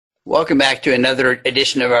Welcome back to another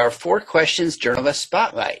edition of our Four Questions Journalist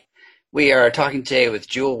Spotlight. We are talking today with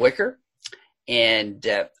Jewel Wicker, and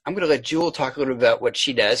I'm going to let Jewel talk a little bit about what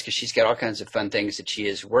she does because she's got all kinds of fun things that she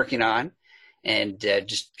is working on. And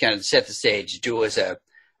just kind of set the stage, Jewel is a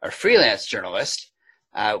freelance journalist,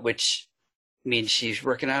 which means she's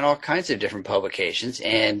working on all kinds of different publications.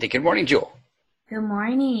 And good morning, Jewel. Good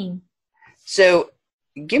morning. So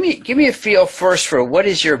give me a feel first for what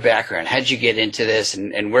is your background? How'd you get into this,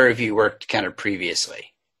 and where have you worked kind of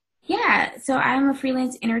previously? Yeah, so I'm a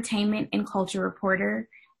freelance entertainment and culture reporter.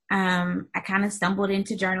 I kind of stumbled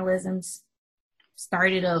into journalism,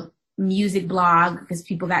 started a music blog because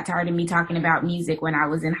people got tired of me talking about music when I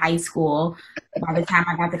was in high school. By the time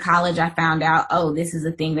I got to college, I found out, oh, this is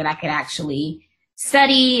a thing that I could actually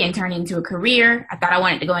study and turn into a career. I thought I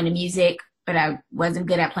wanted to go into music, but I wasn't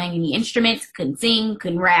good at playing any instruments, couldn't sing,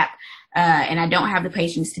 couldn't rap, and I don't have the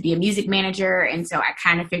patience to be a music manager. And so I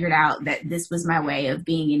kind of figured out that this was my way of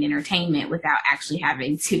being in entertainment without actually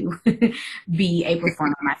having to be a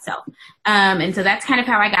performer myself. And so that's kind of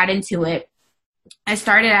how I got into it. I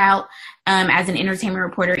started out as an entertainment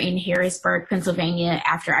reporter in Harrisburg, Pennsylvania,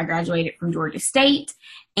 after I graduated from Georgia State.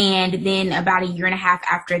 And then about a year and a half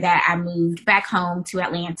after that, I moved back home to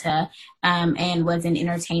Atlanta and was an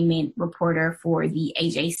entertainment reporter for the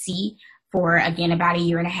AJC for, again, about a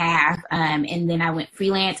year and a half. And then I went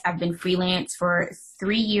freelance. I've been freelance for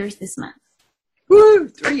 3 years this month. Woo!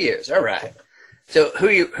 3 years. All right. So who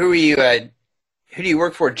do you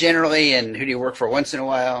work for generally, and who do you work for once in a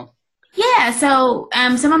while? Yeah, so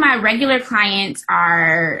some of my regular clients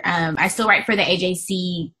are, I still write for the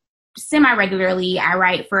AJC semi-regularly. I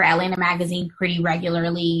write for Atlanta Magazine pretty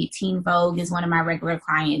regularly. Teen Vogue is one of my regular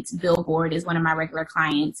clients. Billboard is one of my regular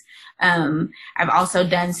clients. I've also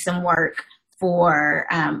done some work for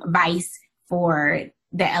Vice, for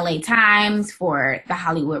the LA Times, for the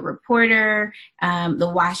Hollywood Reporter,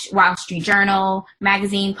 the Wall Street Journal,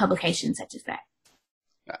 magazine publications such as that.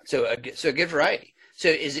 So a good variety. So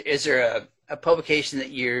is there a publication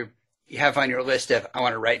that you have on your list of, I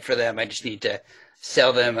want to write for them, I just need to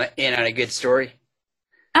sell them in on a good story?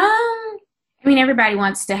 I mean, everybody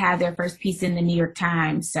wants to have their first piece in the New York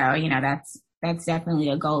Times, so that's definitely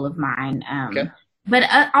a goal of mine. Okay. But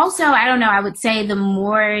also, I don't know, I would say the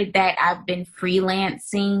more that I've been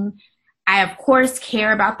freelancing, I of course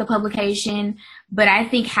care about the publication, but I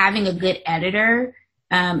think having a good editor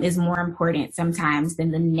is more important sometimes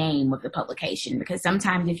than the name of the publication, because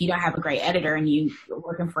sometimes if you don't have a great editor and you're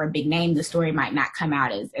working for a big name, the story might not come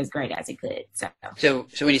out as great as it could. So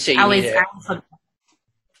when you say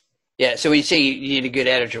so when you say you need a good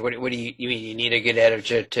editor, what do you mean? You need a good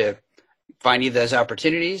editor to find you those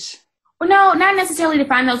opportunities? Well, no, not necessarily to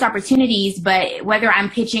find those opportunities, but whether I'm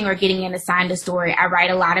pitching or getting assigned a story, I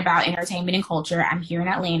write a lot about entertainment and culture. I'm here in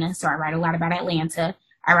Atlanta, so I write a lot about Atlanta.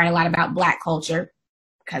 I write a lot about Black culture,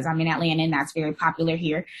 because I'm in Atlanta and that's very popular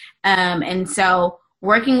here. And so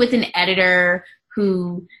working with an editor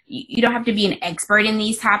who, you don't have to be an expert in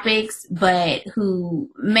these topics, but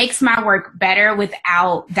who makes my work better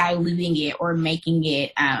without diluting it or making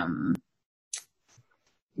it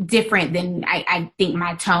different than I think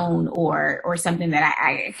my tone or something that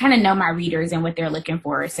I kind of know my readers and what they're looking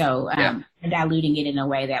for. So diluting it in a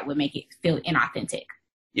way that would make it feel inauthentic.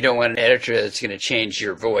 You don't want an editor that's going to change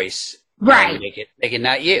your voice. Right. Make it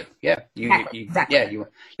not you. Yeah. Exactly. Yeah. You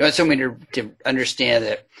want someone to understand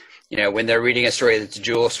that, when they're reading a story that's a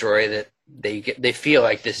Jewel story, that they feel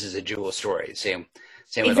like this is a Jewel story. Same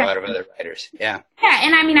with a lot of other writers. Yeah. Yeah.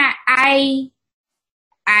 And I mean,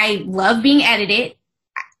 I love being edited.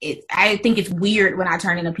 I think it's weird when I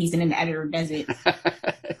turn in a piece and an editor doesn't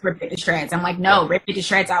rip it to shreds. I'm like, no, rip it to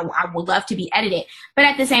shreds. I would love to be edited. But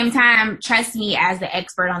at the same time, trust me as the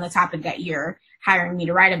expert on the topic that you're hiring me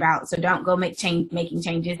to write about. So don't go making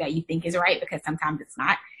changes that you think is right, because sometimes it's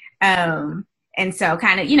not. And so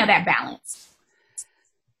kind of, that balance.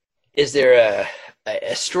 Is there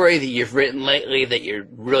a story that you've written lately that you're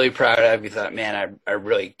really proud of? You thought, man, I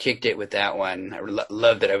really kicked it with that one. I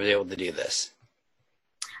love that I was able to do this.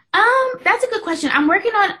 That's a good question. I'm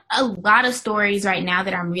working on a lot of stories right now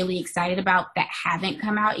that I'm really excited about that haven't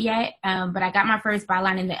come out yet. But I got my first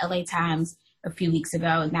byline in the LA Times a few weeks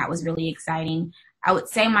ago, and that was really exciting. I would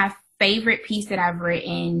say my favorite piece that I've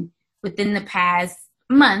written within the past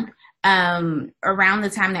month, around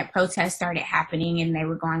the time that protests started happening and they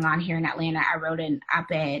were going on here in Atlanta, I wrote an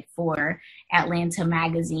op-ed for Atlanta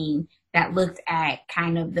Magazine that looked at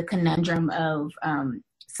kind of the conundrum of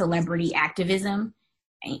celebrity activism.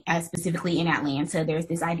 Specifically in Atlanta, there's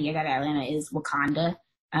this idea that Atlanta is Wakanda,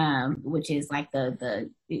 which is like the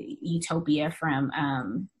utopia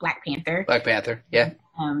from Black Panther. Black Panther, yeah.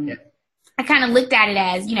 Um, I kind of looked at it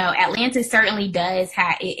as, Atlanta certainly does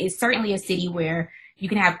have, it's certainly a city where you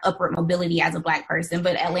can have upward mobility as a Black person,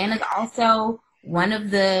 but Atlanta's also one of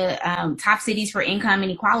the top cities for income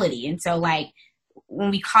inequality. And so, like, when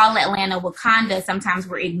we call Atlanta Wakanda, sometimes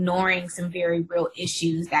we're ignoring some very real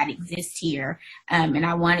issues that exist here. And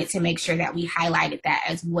I wanted to make sure that we highlighted that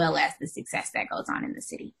as well as the success that goes on in the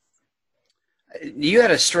city. You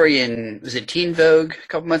had a story in, was it Teen Vogue a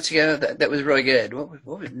couple months ago? That was really good.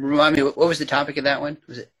 Remind me, what was the topic of that one?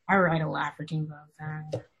 Was it? I write a lot for Teen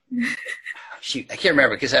Vogue. Shoot, I can't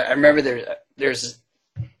remember because I remember there's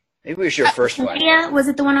maybe it was your first one. Yeah, was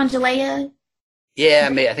it the one on Jalea? Yeah,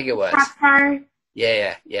 I think it was.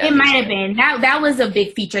 Yeah. It might have been. That was a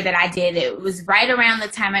big feature that I did. It was right around the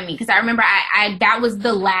time because I remember I that was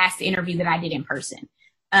the last interview that I did in person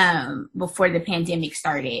before the pandemic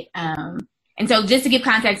started. And so just to give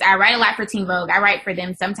context, I write a lot for Teen Vogue. I write for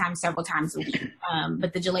them sometimes several times a week.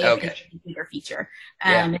 But the Jalea feature is a bigger feature.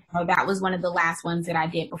 And so that was one of the last ones that I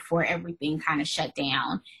did before everything kind of shut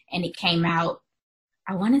down. And it came out,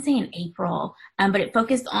 I want to say in April, but it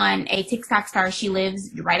focused on a TikTok star. She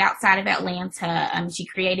lives right outside of Atlanta. She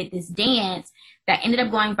created this dance that ended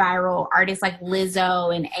up going viral. Artists like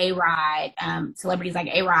Lizzo and A-Rod, celebrities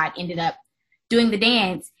like A-Rod ended up doing the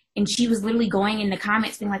dance. And she was literally going in the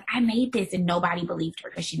comments being like, I made this. And nobody believed her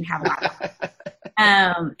because she didn't have a lot of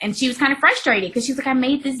money. And she was kind of frustrated because she was like, I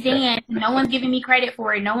made this dance. No one's giving me credit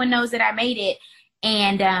for it. No one knows that I made it.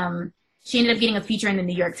 And she ended up getting a feature in the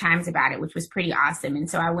New York Times about it, which was pretty awesome. And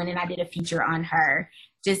so I went and I did a feature on her,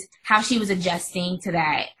 just how she was adjusting to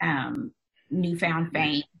that newfound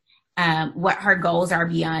fame, what her goals are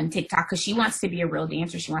beyond TikTok, because she wants to be a real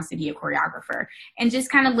dancer. She wants to be a choreographer. And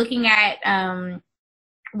just kind of looking at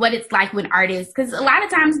what it's like when artists, because a lot of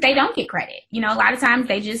times they don't get credit. A lot of times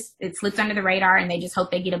it slips under the radar and they just hope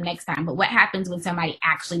they get them next time. But what happens when somebody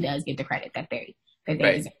actually does get the credit that they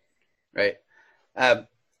deserve? Right.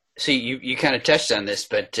 So you kind of touched on this,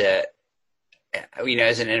 but as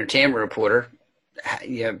an entertainment reporter,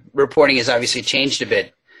 reporting has obviously changed a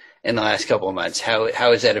bit in the last couple of months. How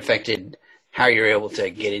has that affected how you're able to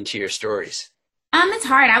get into your stories? It's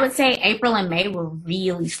hard. I would say April and May were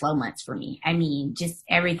really slow months for me. I mean, just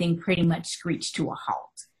everything pretty much screeched to a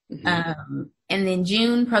halt. Mm-hmm. And then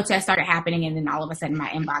June, protests started happening, and then all of a sudden my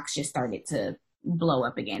inbox just started to blow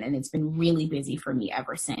up again, and it's been really busy for me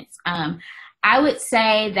ever since. I would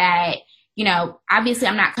say that, obviously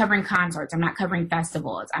I'm not covering concerts. I'm not covering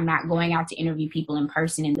festivals. I'm not going out to interview people in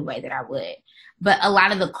person in the way that I would. But a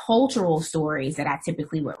lot of the cultural stories that I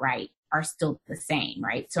typically would write are still the same,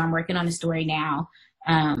 right? So I'm working on a story now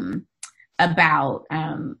about,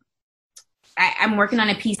 I'm working on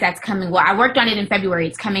a piece that's coming. Well, I worked on it in February.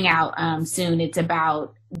 It's coming out soon. It's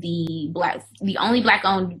about the only black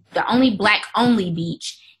only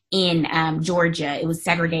beach in Georgia. It was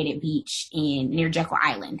segregated beach near Jekyll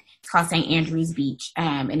Island. It's called St. Andrews Beach.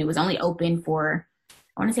 And it was only open for,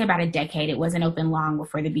 I want to say about a decade. It wasn't open long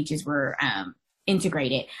before the beaches were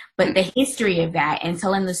integrated. But the history of that and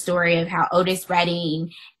telling the story of how Otis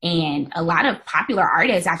Redding and a lot of popular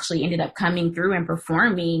artists actually ended up coming through and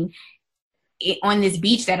performing on this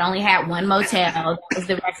beach that only had one motel. That was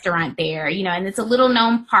the restaurant there, and it's a little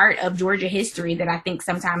known part of Georgia history that I think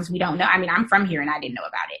sometimes we don't know. I mean, I'm from here and I didn't know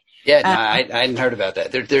about it. Yeah, no, I hadn't heard about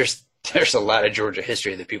that. There's a lot of Georgia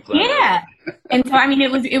history that people don't know. And so, I mean,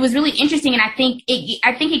 it was really interesting. And I think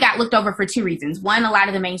it got looked over for two reasons. One, a lot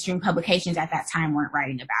of the mainstream publications at that time weren't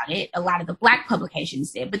writing about it. A lot of the Black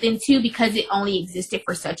publications did. But then two, because it only existed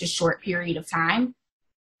for such a short period of time,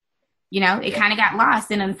 it kind of got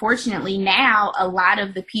lost. And unfortunately now a lot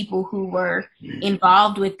of the people who were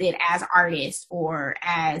involved with it as artists or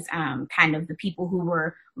as kind of the people who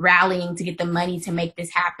were rallying to get the money to make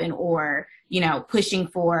this happen or, pushing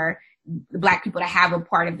for the Black people to have a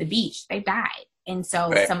part of the beach, they died. And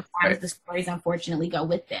so sometimes the stories unfortunately go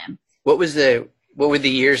with them. What were the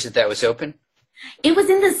years that was open? It was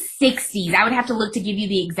in the 60s. I would have to look to give you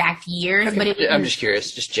the exact years, okay. But I'm just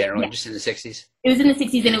curious, just generally, just in the 60s. It was in the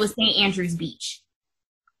 60s, and it was St. Andrews Beach.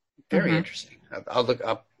 Very interesting. I'll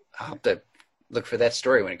have to look for that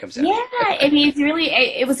story when it comes out. Yeah, I mean, it's really.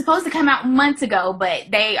 It was supposed to come out months ago, but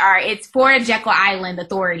it's for Jekyll Island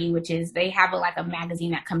Authority, which is they have a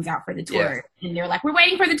magazine that comes out for the tourists, and they're like, we're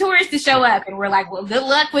waiting for the tourists to show up, and we're like, well, good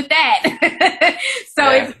luck with that.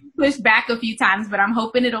 It's pushed back a few times, but I'm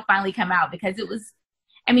hoping it'll finally come out because it was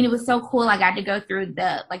so cool. I got to go through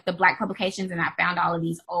the Black publications and I found all of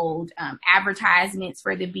these old advertisements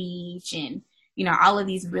for the beach and, all of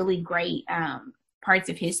these really great parts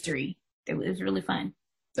of history. It was really fun.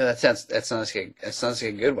 No, that sounds like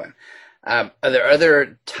a good one. Are there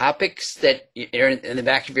other topics that you're in the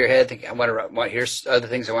back of your head? Think I want to here's other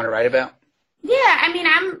things I want to write about. Yeah, I mean,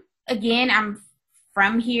 I'm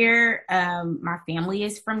from here. My family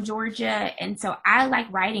is from Georgia, and so I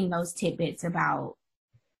like writing those tidbits about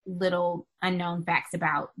little unknown facts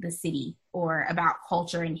about the city or about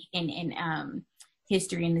culture and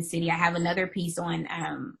history in the city. I have another piece on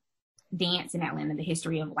dance in Atlanta, the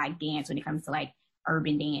history of like dance when it comes to like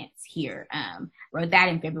urban dance here. Wrote that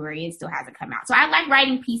in February. It still hasn't come out. So I like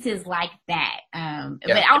writing pieces like that.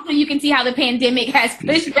 But also you can see how the pandemic has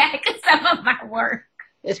pushed back some of my work.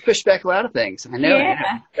 It's pushed back a lot of things. I know.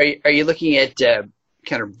 Yeah. Are you looking at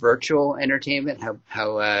kind of virtual entertainment?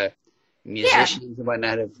 How musicians and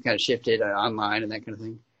whatnot have kind of shifted online and that kind of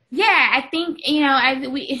thing? Yeah, I think,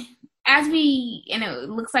 as we, it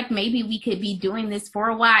looks like maybe we could be doing this for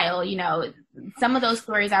a while. Some of those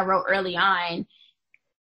stories I wrote early on,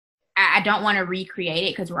 I don't want to recreate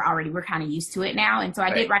it because we're kind of used to it now. And so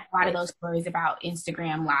I did write a lot of those stories about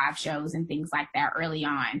Instagram live shows and things like that early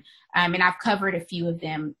on. And I've covered a few of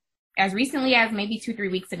them as recently as maybe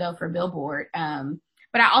 2-3 weeks ago for Billboard.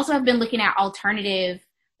 But I also have been looking at alternative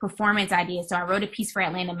performance ideas. So I wrote a piece for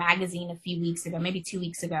Atlanta Magazine a few weeks ago, maybe 2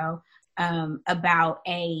 weeks ago, about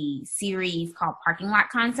a series called Parking Lot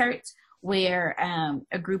Concerts, where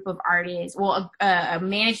a group of artists, a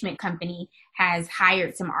management company has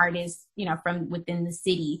hired some artists, from within the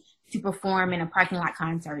city to perform in a parking lot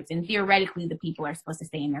concerts. And theoretically, the people are supposed to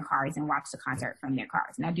stay in their cars and watch the concert from their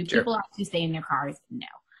cars. Now, do people actually stay in their cars? No.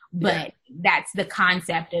 But that's the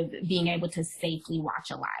concept of being able to safely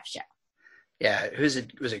watch a live show. Yeah. Was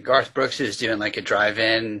it Garth Brooks who was doing like a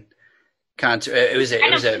drive-in concert?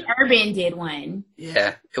 Urban did one.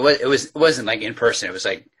 Yeah. It wasn't like in person. It was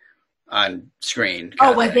like on screen.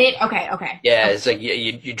 Oh, was it? Okay. Yeah, it's like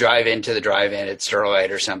you drive into the drive-in at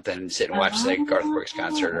Sterlite or something and sit and watch like Garth Brooks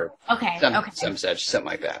concert or something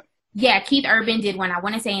like that. Yeah, Keith Urban did one, I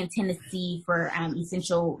want to say in Tennessee, for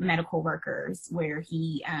essential medical workers, where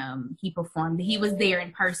he performed. He was there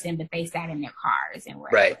in person, but they sat in their cars and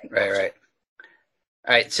Right.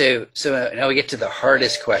 All right, so now we get to the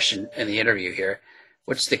hardest question in the interview here.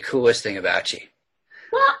 What's the coolest thing about you?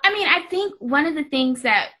 Well, I think one of the things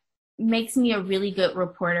that makes me a really good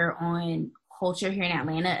reporter on culture here in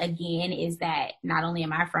Atlanta, again, is that not only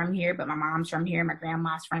am I from here, but my mom's from here, my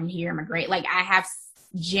grandma's from here, I have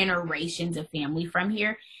generations of family from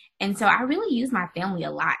here. And so I really use my family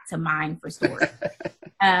a lot to mine for stories.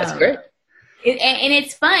 That's great. And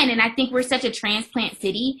it's fun. And I think we're such a transplant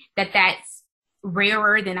city that's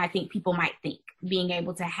rarer than I think people might think, being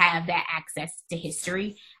able to have that access to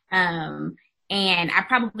history. And I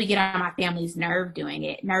probably get on my family's nerves doing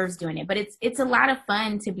it, but it's a lot of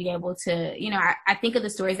fun to be able to, I think of the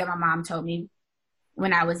stories that my mom told me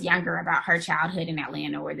when I was younger about her childhood in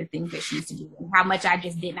Atlanta, or the things that she used to do, and how much I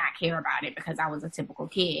just did not care about it because I was a typical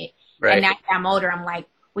kid. Right. And now that I'm older, I'm like,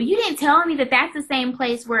 well, you didn't tell me that that's the same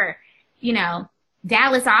place where,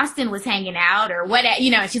 Dallas Austin was hanging out, or what,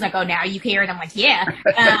 and she's like, oh, now you care? And I'm like, yeah.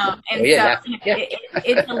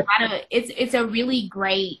 It's a really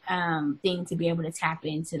great thing to be able to tap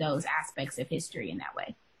into those aspects of history in that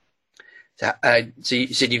way. So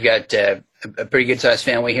you said you've got a pretty good sized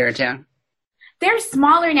family here in town? They're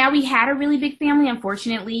smaller now. We had a really big family.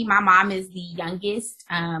 Unfortunately, my mom is the youngest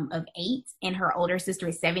of 8, and her older sister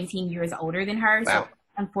is 17 years older than her. Wow. So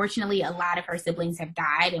unfortunately, a lot of her siblings have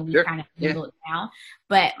died, and we've kind of dwindled it down.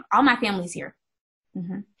 But all my family's here.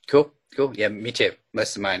 Mm-hmm. Cool. Yeah, me too.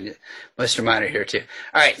 Most of mine are here too.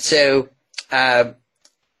 All right, so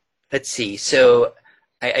let's see. So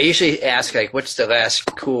I usually ask like, what's the last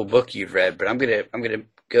cool book you've read? But I'm gonna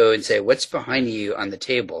go and say, what's behind you on the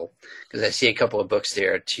table? Because I see a couple of books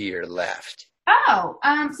there to your left. Oh,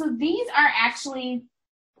 so these are actually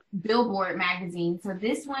Billboard magazine. So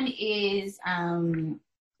this one is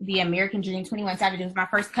The American Dream, 21 Savages. It was my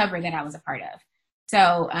first cover that I was a part of.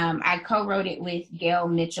 So I co-wrote it with Gail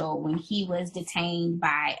Mitchell when he was detained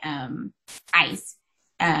by ICE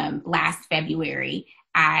last February.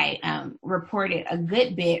 I reported a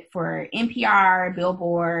good bit for NPR,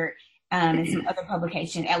 Billboard, and some other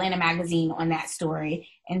publication, Atlanta Magazine, on that story.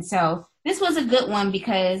 And so this was a good one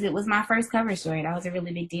because it was my first cover story. That was a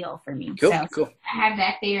really big deal for me. Cool. I have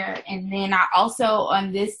that there. And then I also,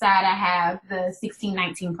 on this side, I have the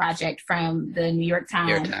 1619 Project from the New York Times.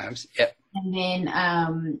 New York Times, yep. And then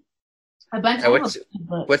a bunch of books.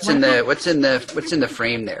 What's in the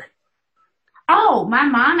frame there? Oh, my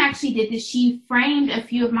mom actually did this. She framed a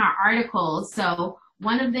few of my articles. So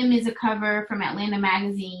one of them is a cover from Atlanta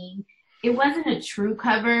Magazine. It wasn't a true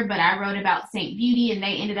cover, but I wrote about St. Beauty, and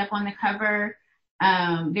they ended up on the cover.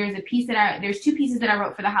 There's two pieces that I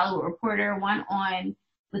wrote for the Hollywood Reporter. One on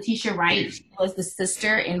Letitia Wright. She was the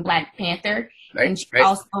sister in Black Panther. Right, and she right.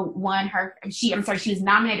 also won she was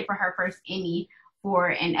nominated for her first Emmy for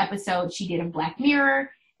an episode she did of Black Mirror.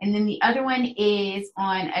 And then the other one is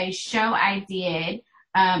on a show I did.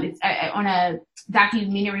 It's on a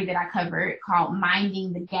documentary that I covered called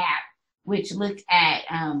Minding the Gap, which looked at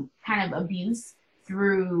kind of abuse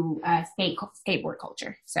through skateboard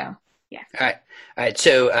culture. So, yeah. All right.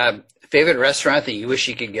 So, favorite restaurant that you wish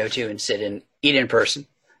you could go to and sit and eat in person?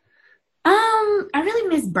 I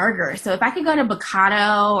really miss burgers. So if I could go to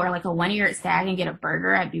Bocado or like a One-Eared Stag and get a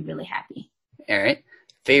burger, I'd be really happy. All right.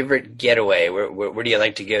 Favorite getaway? Where do you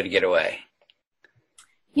like to go to get away?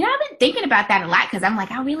 You know, I've been thinking about that a lot because I'm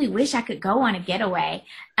like, I really wish I could go on a getaway.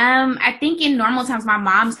 I think in normal times, my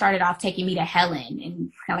mom started off taking me to Helen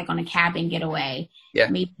and kind of like on a cabin getaway. Yeah.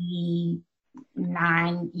 Maybe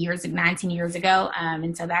 19 years ago.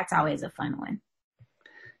 And so that's always a fun one.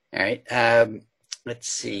 All right. Let's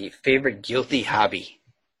see. Favorite guilty hobby?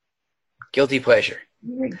 Guilty pleasure.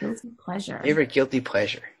 Favorite guilty pleasure. Favorite guilty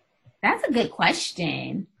pleasure. That's a good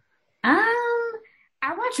question. I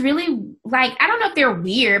watch really, like, I don't know if they're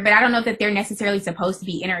weird, but I don't know that they're necessarily supposed to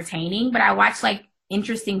be entertaining, but I watch like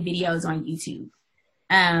interesting videos on YouTube.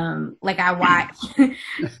 Like I watch,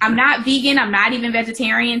 I'm not vegan. I'm not even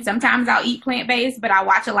vegetarian. Sometimes I'll eat plant-based, but I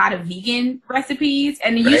watch a lot of vegan recipes.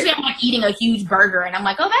 And then usually I'm like eating a huge burger and I'm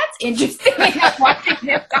like, oh, that's interesting. I'm watching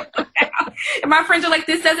this. And my friends are like,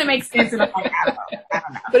 this doesn't make sense. And I'm like, I don't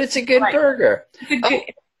know. But it's a good burger. It's a good,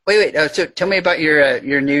 Wait. So tell me about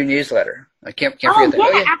your new newsletter. I can't forget that.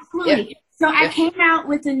 Yeah, absolutely. Yeah. So I came out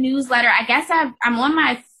with a newsletter. I guess I'm on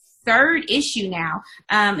my third issue now.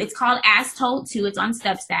 It's called As Told To. It's on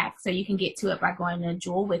Substack, so you can get to it by going to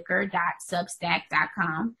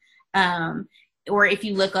jewelwicker.substack.com. Or if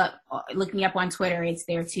you look me up on Twitter, it's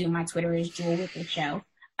there too. My Twitter is Jewel Wicker Show.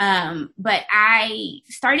 But I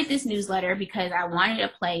started this newsletter because I wanted a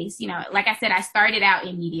place, you know, like I said, I started out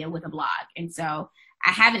in media with a blog. And so I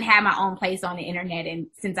haven't had my own place on the internet and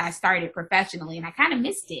since I started professionally, and I kind of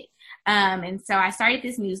missed it. And so I started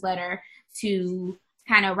this newsletter to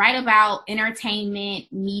kind of write about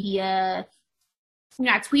entertainment, media. You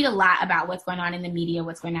know, I tweet a lot about what's going on in the media,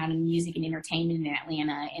 what's going on in music and entertainment in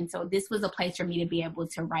Atlanta. And so this was a place for me to be able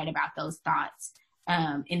to write about those thoughts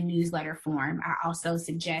in newsletter form. I also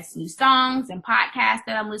suggest new songs and podcasts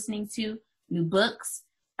that I'm listening to, new books.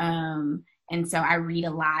 And so I read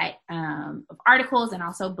a lot of articles and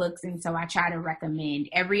also books. And so I try to recommend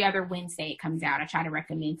every other Wednesday it comes out. I try to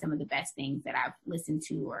recommend some of the best things that I've listened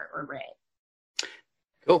to or read.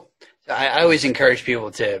 Cool. So I always encourage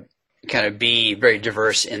people to kind of be very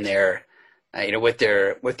diverse in their, what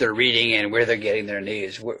they're reading and where they're getting their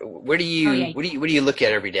news. What do you look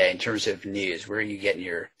at every day in terms of news? Where are you getting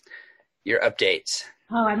your updates?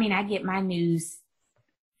 Oh, I mean, I get my news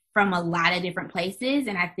from a lot of different places.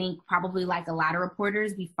 And I think probably like a lot of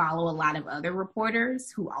reporters, we follow a lot of other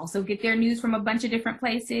reporters who also get their news from a bunch of different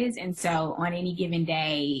places. And so on any given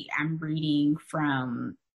day, I'm reading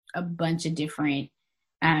from a bunch of different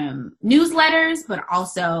newsletters, but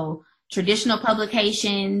also traditional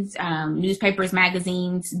publications, newspapers,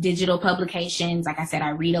 magazines, digital publications. Like I said, I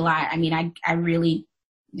read a lot. I mean, I really,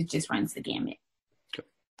 it just runs the gamut.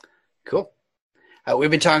 Cool.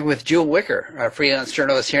 We've been talking with Jewel Wicker, a freelance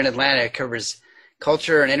journalist here in Atlanta, covers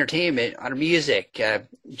culture and entertainment on music.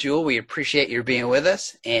 Jewel, we appreciate your being with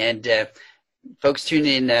us. And folks, tune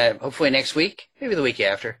in hopefully next week, maybe the week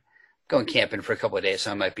after. Going camping for a couple of days,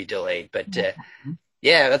 so I might be delayed. But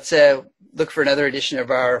yeah, let's look for another edition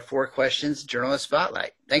of our 4 Questions Journalist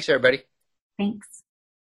Spotlight. Thanks, everybody. Thanks.